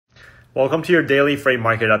Welcome to your daily freight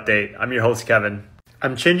market update. I'm your host, Kevin.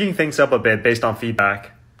 I'm changing things up a bit based on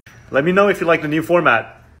feedback. Let me know if you like the new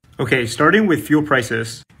format. Okay, starting with fuel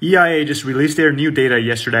prices. EIA just released their new data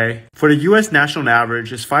yesterday. For the US national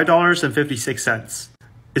average, it's $5.56.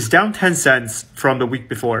 It's down 10 cents from the week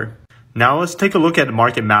before. Now let's take a look at the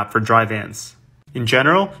market map for dry vans. In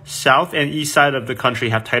general, south and east side of the country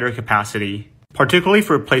have tighter capacity, particularly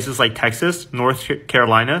for places like Texas, North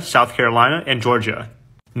Carolina, South Carolina, and Georgia.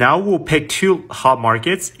 Now we'll pick two hot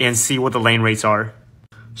markets and see what the lane rates are.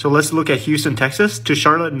 So let's look at Houston, Texas to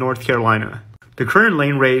Charlotte, North Carolina. The current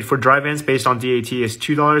lane rate for dry vans based on DAT is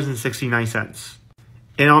 $2.69.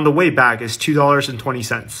 And on the way back is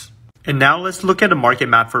 $2.20. And now let's look at the market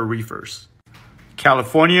map for reefers.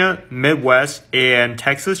 California, Midwest, and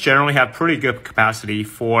Texas generally have pretty good capacity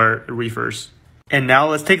for reefers. And now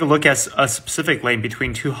let's take a look at a specific lane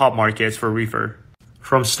between two hot markets for reefer.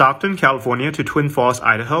 From Stockton, California to Twin Falls,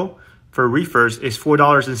 Idaho, for reefers is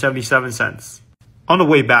 $4.77. On the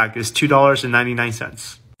way back is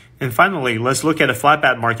 $2.99. And finally, let's look at a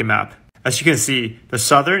flatbed market map. As you can see, the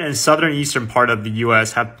southern and southeastern part of the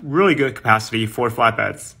US have really good capacity for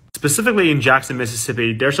flatbeds. Specifically in Jackson,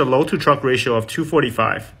 Mississippi, there's a load to truck ratio of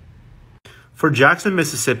 245. For Jackson,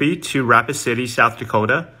 Mississippi to Rapid City, South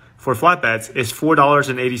Dakota, for flatbeds is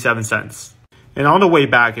 $4.87. And on the way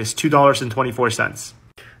back is $2.24.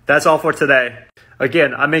 That's all for today.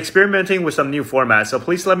 Again, I'm experimenting with some new formats, so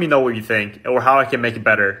please let me know what you think or how I can make it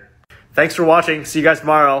better. Thanks for watching. See you guys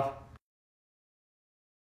tomorrow.